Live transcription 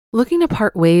Looking to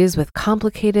part ways with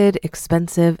complicated,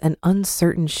 expensive, and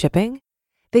uncertain shipping?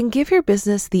 Then give your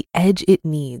business the edge it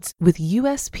needs with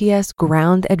USPS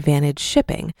Ground Advantage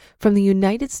shipping from the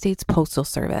United States Postal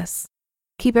Service.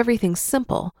 Keep everything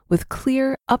simple with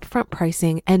clear, upfront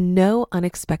pricing and no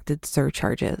unexpected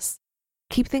surcharges.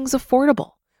 Keep things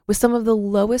affordable with some of the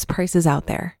lowest prices out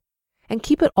there. And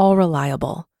keep it all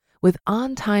reliable with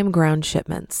on-time ground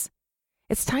shipments.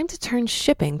 It's time to turn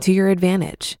shipping to your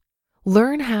advantage.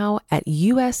 Learn how at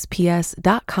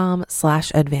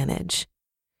USPS.com/advantage.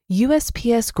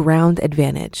 USPS Ground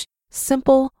Advantage.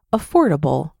 Simple,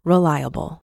 affordable,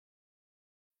 reliable.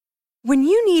 When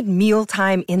you need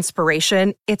mealtime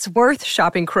inspiration, it's worth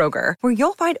shopping Kroger, where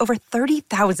you'll find over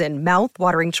 30,000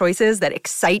 mouth-watering choices that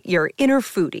excite your inner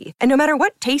foodie. And no matter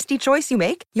what tasty choice you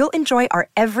make, you'll enjoy our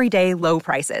everyday low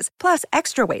prices, plus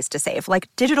extra ways to save, like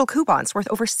digital coupons worth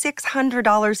over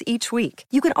 $600 each week.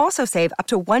 You can also save up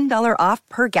to $1 off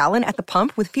per gallon at the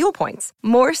pump with fuel points.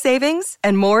 More savings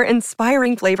and more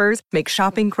inspiring flavors make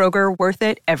shopping Kroger worth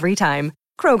it every time.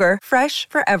 Kroger, fresh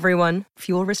for everyone.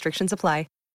 Fuel restrictions apply.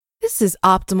 This is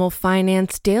Optimal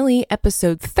Finance Daily,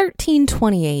 episode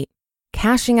 1328,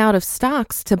 Cashing Out of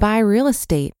Stocks to Buy Real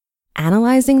Estate,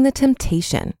 Analyzing the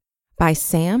Temptation, by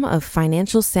Sam of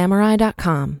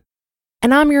FinancialSamurai.com.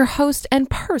 And I'm your host and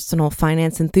personal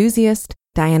finance enthusiast,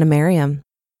 Diana Merriam.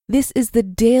 This is the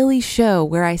daily show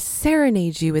where I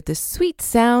serenade you with the sweet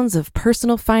sounds of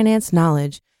personal finance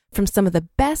knowledge from some of the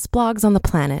best blogs on the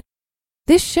planet.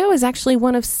 This show is actually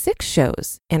one of 6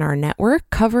 shows in our network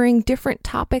covering different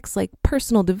topics like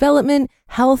personal development,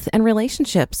 health, and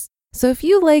relationships. So if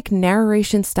you like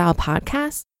narration-style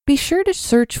podcasts, be sure to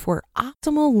search for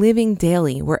Optimal Living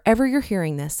Daily wherever you're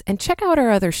hearing this and check out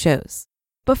our other shows.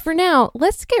 But for now,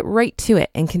 let's get right to it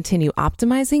and continue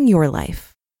optimizing your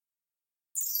life.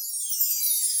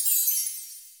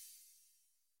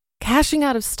 Cashing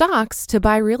Out of Stocks to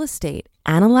Buy Real Estate,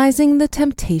 Analyzing the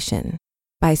Temptation,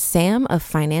 by Sam of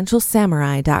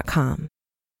FinancialSamurai.com.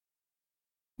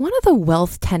 One of the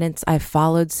wealth tenets I've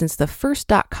followed since the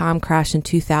first .com crash in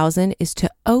 2000 is to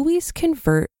always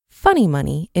convert funny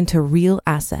money into real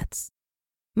assets.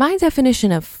 My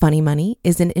definition of funny money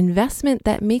is an investment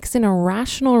that makes an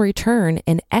irrational return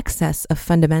in excess of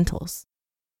fundamentals.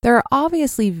 There are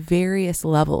obviously various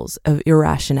levels of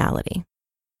irrationality.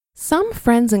 Some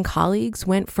friends and colleagues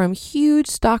went from huge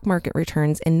stock market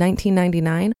returns in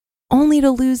 1999 only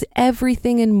to lose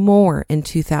everything and more in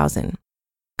 2000.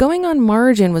 Going on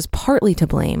margin was partly to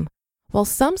blame, while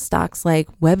some stocks like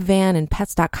Webvan and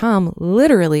Pets.com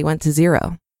literally went to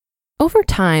zero. Over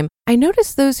time, I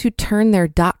noticed those who turned their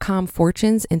 .com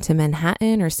fortunes into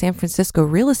Manhattan or San Francisco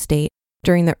real estate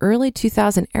during the early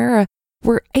 2000 era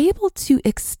were able to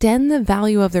extend the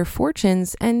value of their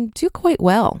fortunes and do quite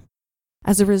well.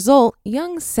 As a result,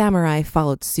 young samurai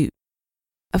followed suit.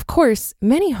 Of course,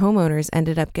 many homeowners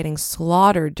ended up getting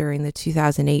slaughtered during the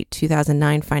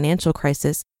 2008-2009 financial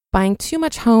crisis, buying too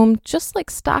much home just like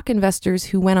stock investors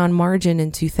who went on margin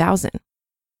in 2000.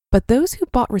 But those who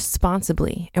bought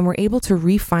responsibly and were able to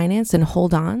refinance and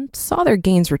hold on saw their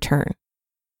gains return.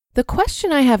 The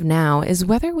question I have now is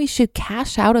whether we should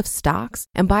cash out of stocks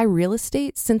and buy real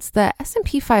estate since the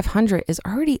S&P 500 is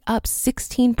already up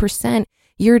 16%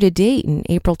 year to date in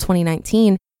April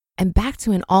 2019 and back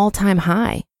to an all-time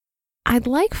high. I'd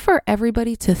like for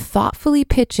everybody to thoughtfully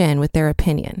pitch in with their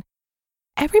opinion.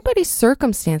 Everybody's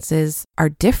circumstances are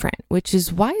different, which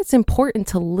is why it's important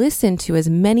to listen to as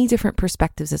many different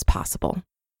perspectives as possible.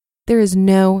 There is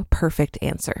no perfect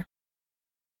answer.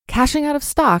 Cashing out of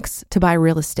stocks to buy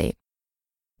real estate.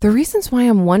 The reasons why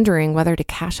I'm wondering whether to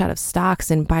cash out of stocks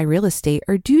and buy real estate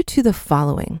are due to the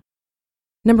following.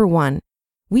 Number 1,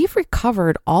 we've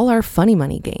recovered all our funny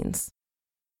money gains.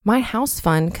 My house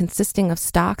fund, consisting of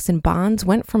stocks and bonds,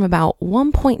 went from about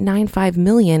 $1.95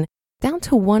 million down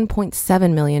to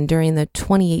 $1.7 million during the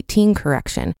 2018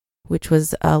 correction, which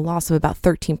was a loss of about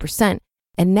 13%,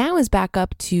 and now is back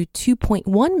up to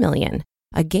 $2.1 million,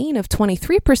 a gain of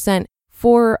 23%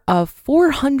 for a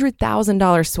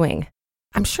 $400,000 swing.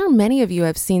 I'm sure many of you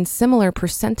have seen similar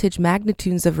percentage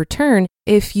magnitudes of return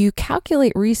if you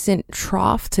calculate recent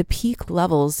trough to peak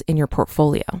levels in your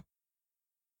portfolio.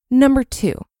 Number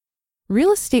 2,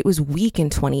 real estate was weak in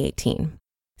 2018.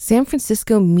 San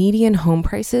Francisco median home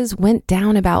prices went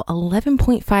down about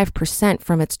 11.5%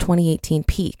 from its 2018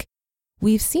 peak.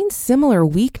 We've seen similar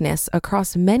weakness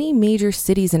across many major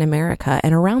cities in America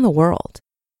and around the world.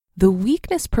 The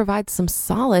weakness provides some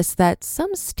solace that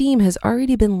some steam has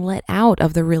already been let out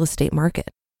of the real estate market.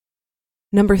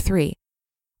 Number 3,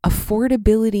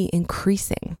 affordability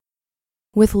increasing.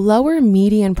 With lower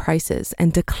median prices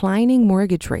and declining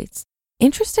mortgage rates,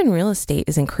 interest in real estate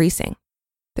is increasing.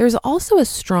 There's also a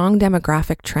strong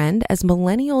demographic trend as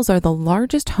millennials are the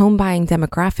largest home buying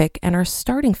demographic and are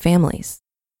starting families.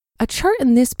 A chart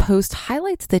in this post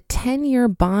highlights the 10-year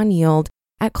bond yield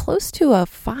at close to a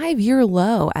 5-year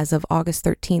low as of August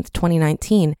 13th,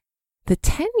 2019. The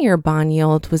 10-year bond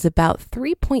yield was about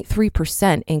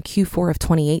 3.3% in Q4 of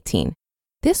 2018.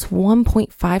 This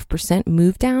 1.5%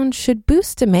 move down should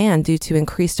boost demand due to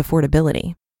increased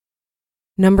affordability.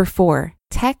 Number 4,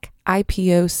 tech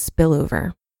IPO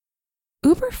spillover.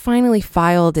 Uber finally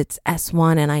filed its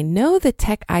S1, and I know the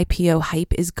tech IPO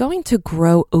hype is going to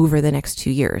grow over the next 2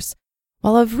 years.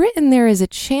 While I've written there is a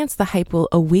chance the hype will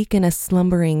awaken a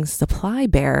slumbering supply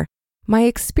bear, my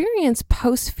experience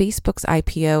post-Facebook's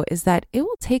IPO is that it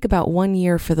will take about 1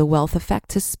 year for the wealth effect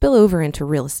to spill over into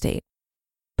real estate.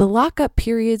 The lockup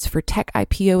periods for tech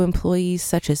IPO employees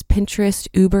such as Pinterest,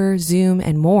 Uber, Zoom,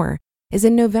 and more is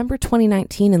in November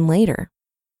 2019 and later.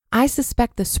 I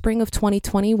suspect the spring of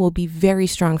 2020 will be very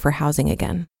strong for housing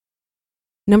again.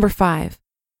 Number 5,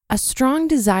 a strong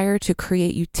desire to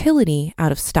create utility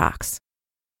out of stocks.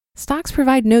 Stocks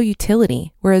provide no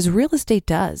utility, whereas real estate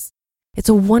does. It's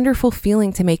a wonderful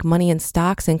feeling to make money in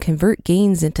stocks and convert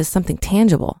gains into something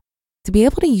tangible. To be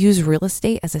able to use real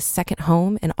estate as a second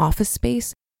home, an office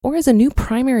space, or as a new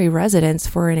primary residence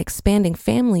for an expanding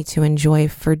family to enjoy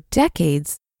for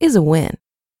decades is a win.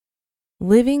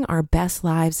 Living our best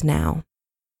lives now.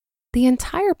 The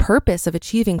entire purpose of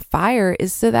achieving FIRE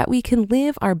is so that we can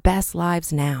live our best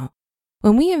lives now.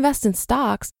 When we invest in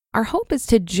stocks, our hope is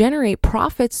to generate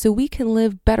profits so we can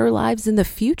live better lives in the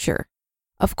future.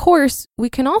 Of course, we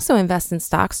can also invest in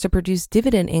stocks to produce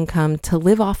dividend income to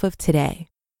live off of today.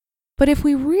 But if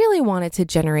we really wanted to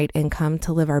generate income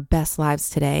to live our best lives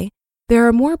today, there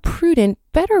are more prudent,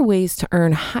 better ways to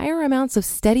earn higher amounts of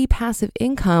steady passive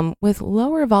income with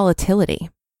lower volatility.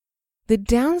 The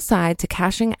downside to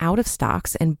cashing out of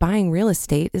stocks and buying real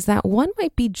estate is that one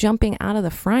might be jumping out of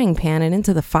the frying pan and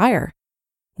into the fire.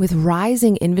 With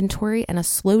rising inventory and a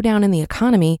slowdown in the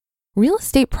economy, real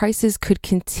estate prices could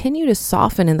continue to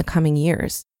soften in the coming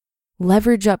years.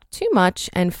 Leverage up too much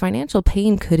and financial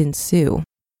pain could ensue.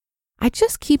 I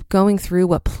just keep going through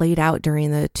what played out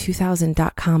during the 2000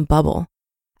 dot-com bubble.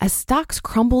 As stocks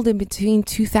crumbled in between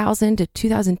 2000 to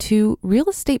 2002, real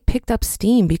estate picked up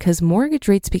steam because mortgage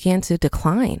rates began to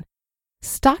decline.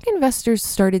 Stock investors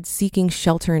started seeking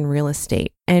shelter in real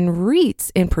estate, and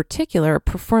REITs in particular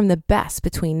performed the best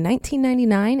between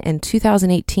 1999 and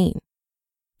 2018.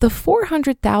 The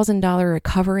 $400,000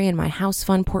 recovery in my house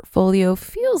fund portfolio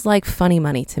feels like funny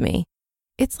money to me.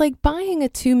 It's like buying a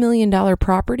 $2 million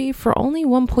property for only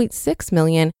 $1.6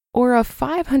 million or a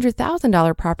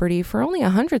 $500,000 property for only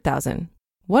 $100,000.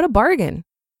 What a bargain.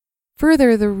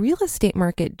 Further, the real estate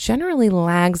market generally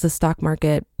lags the stock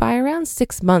market by around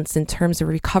 6 months in terms of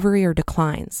recovery or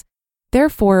declines.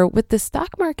 Therefore, with the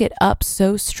stock market up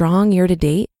so strong year to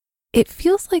date, it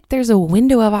feels like there's a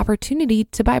window of opportunity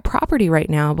to buy property right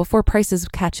now before prices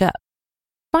catch up.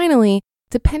 Finally,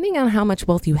 depending on how much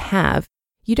wealth you have,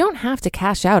 you don't have to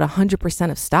cash out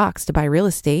 100% of stocks to buy real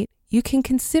estate. You can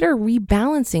consider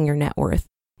rebalancing your net worth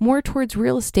more towards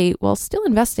real estate while still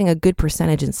investing a good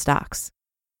percentage in stocks.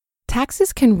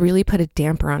 Taxes can really put a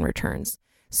damper on returns,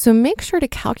 so make sure to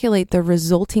calculate the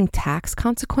resulting tax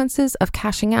consequences of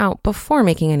cashing out before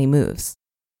making any moves.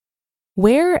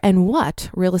 Where and what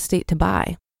real estate to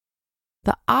buy?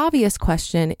 The obvious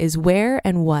question is where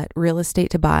and what real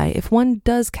estate to buy if one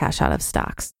does cash out of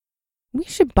stocks. We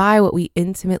should buy what we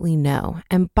intimately know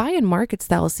and buy in markets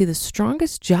that will see the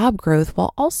strongest job growth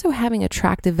while also having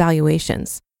attractive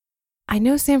valuations. I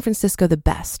know San Francisco the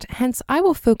best, hence I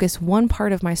will focus one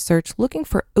part of my search looking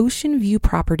for ocean view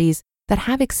properties that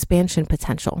have expansion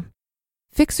potential.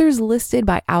 Fixers listed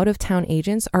by out-of-town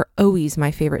agents are always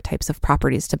my favorite types of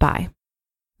properties to buy.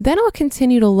 Then I'll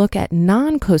continue to look at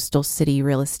non-coastal city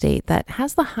real estate that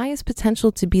has the highest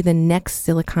potential to be the next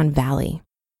Silicon Valley.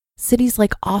 Cities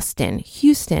like Austin,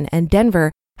 Houston, and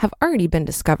Denver have already been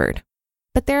discovered.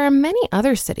 But there are many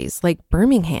other cities like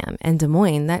Birmingham and Des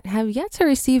Moines that have yet to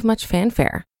receive much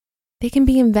fanfare. They can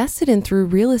be invested in through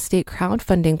real estate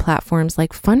crowdfunding platforms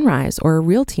like Fundrise or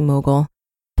Realty Mogul.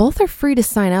 Both are free to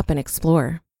sign up and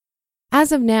explore.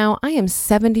 As of now, I am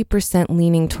 70%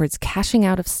 leaning towards cashing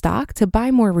out of stock to buy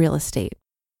more real estate.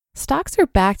 Stocks are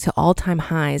back to all-time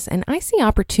highs, and I see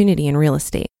opportunity in real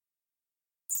estate.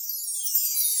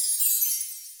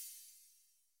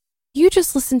 You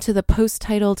just listened to the post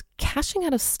titled Cashing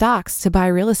Out of Stocks to Buy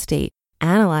Real Estate,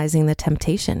 Analyzing the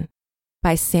Temptation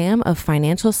by Sam of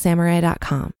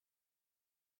FinancialSamurai.com.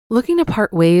 Looking to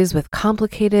part ways with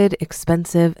complicated,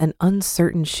 expensive, and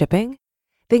uncertain shipping?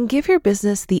 Then give your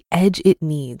business the edge it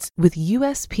needs with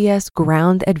USPS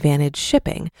Ground Advantage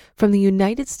shipping from the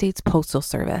United States Postal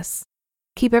Service.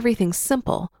 Keep everything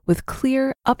simple with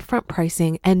clear, upfront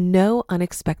pricing and no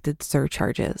unexpected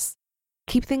surcharges.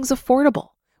 Keep things affordable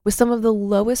with some of the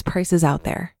lowest prices out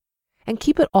there. And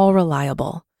keep it all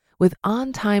reliable with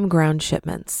on-time ground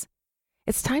shipments.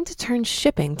 It's time to turn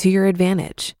shipping to your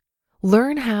advantage.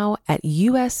 Learn how at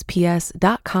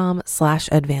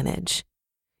USPS.com/advantage.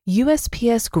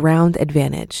 USPS Ground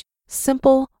Advantage.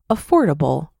 Simple,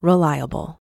 affordable,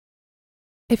 reliable.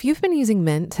 If you've been using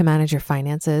Mint to manage your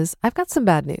finances, I've got some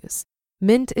bad news.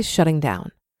 Mint is shutting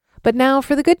down. But now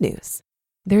for the good news.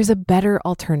 There's a better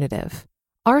alternative.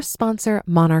 Our sponsor,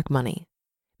 Monarch Money.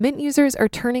 Mint users are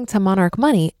turning to Monarch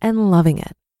Money and loving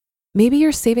it. Maybe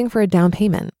you're saving for a down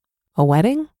payment, a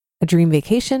wedding, a dream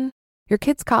vacation, your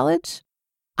kids' college.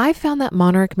 I found that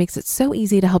Monarch makes it so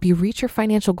easy to help you reach your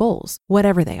financial goals,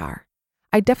 whatever they are.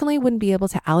 I definitely wouldn't be able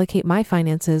to allocate my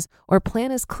finances or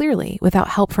plan as clearly without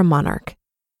help from Monarch.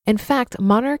 In fact,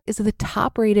 Monarch is the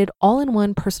top-rated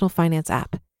all-in-one personal finance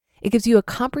app. It gives you a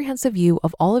comprehensive view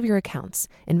of all of your accounts,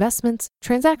 investments,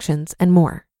 transactions, and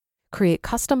more. Create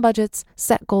custom budgets,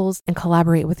 set goals, and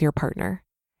collaborate with your partner.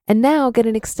 And now get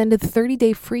an extended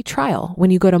 30-day free trial when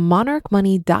you go to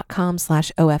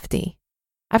monarchmoney.com/OFD.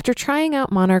 After trying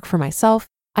out Monarch for myself,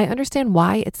 I understand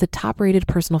why it's the top-rated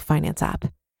personal finance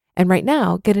app. And right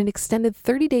now, get an extended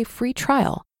 30-day free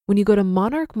trial when you go to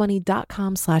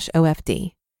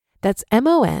monarchmoney.com/OFD. That's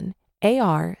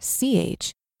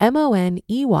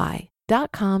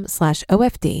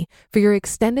monarchmoney.com/OFD for your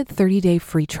extended 30-day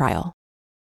free trial.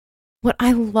 What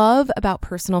I love about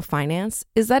personal finance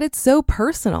is that it's so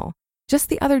personal. Just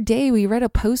the other day, we read a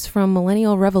post from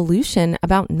Millennial Revolution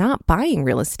about not buying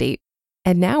real estate,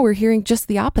 and now we're hearing just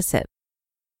the opposite.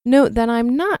 Note that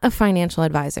I'm not a financial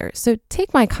advisor, so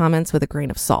take my comments with a grain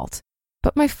of salt.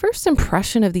 But my first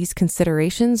impression of these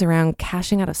considerations around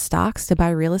cashing out of stocks to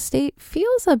buy real estate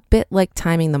feels a bit like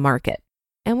timing the market.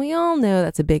 And we all know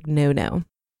that's a big no-no.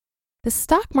 The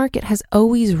stock market has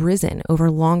always risen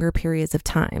over longer periods of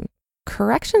time.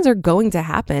 Corrections are going to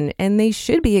happen, and they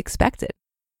should be expected.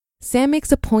 Sam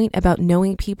makes a point about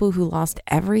knowing people who lost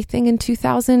everything in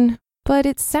 2000, but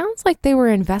it sounds like they were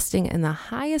investing in the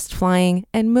highest flying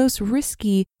and most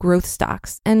risky growth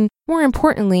stocks, and more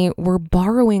importantly, were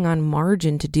borrowing on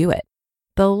margin to do it.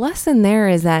 The lesson there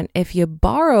is that if you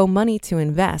borrow money to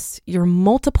invest, you're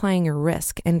multiplying your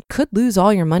risk and could lose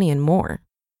all your money and more.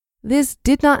 This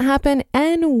did not happen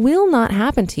and will not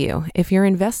happen to you if you're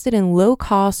invested in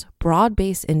low-cost,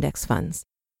 broad-based index funds.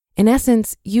 In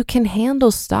essence, you can handle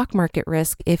stock market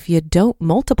risk if you don't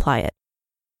multiply it.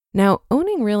 Now,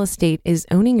 owning real estate is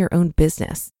owning your own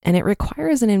business, and it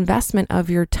requires an investment of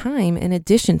your time in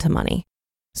addition to money.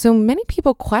 So many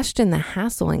people question the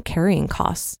hassle and carrying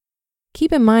costs.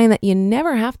 Keep in mind that you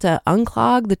never have to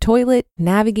unclog the toilet,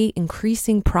 navigate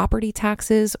increasing property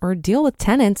taxes, or deal with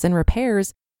tenants and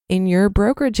repairs in your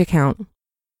brokerage account.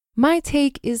 My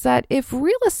take is that if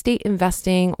real estate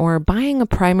investing or buying a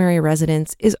primary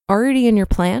residence is already in your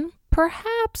plan,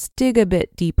 perhaps dig a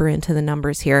bit deeper into the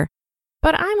numbers here.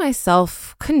 But I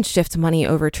myself couldn't shift money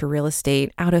over to real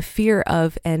estate out of fear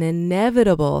of an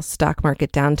inevitable stock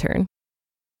market downturn.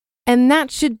 And that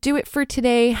should do it for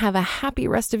today. Have a happy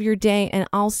rest of your day, and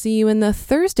I'll see you in the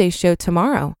Thursday show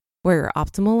tomorrow, where your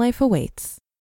optimal life awaits.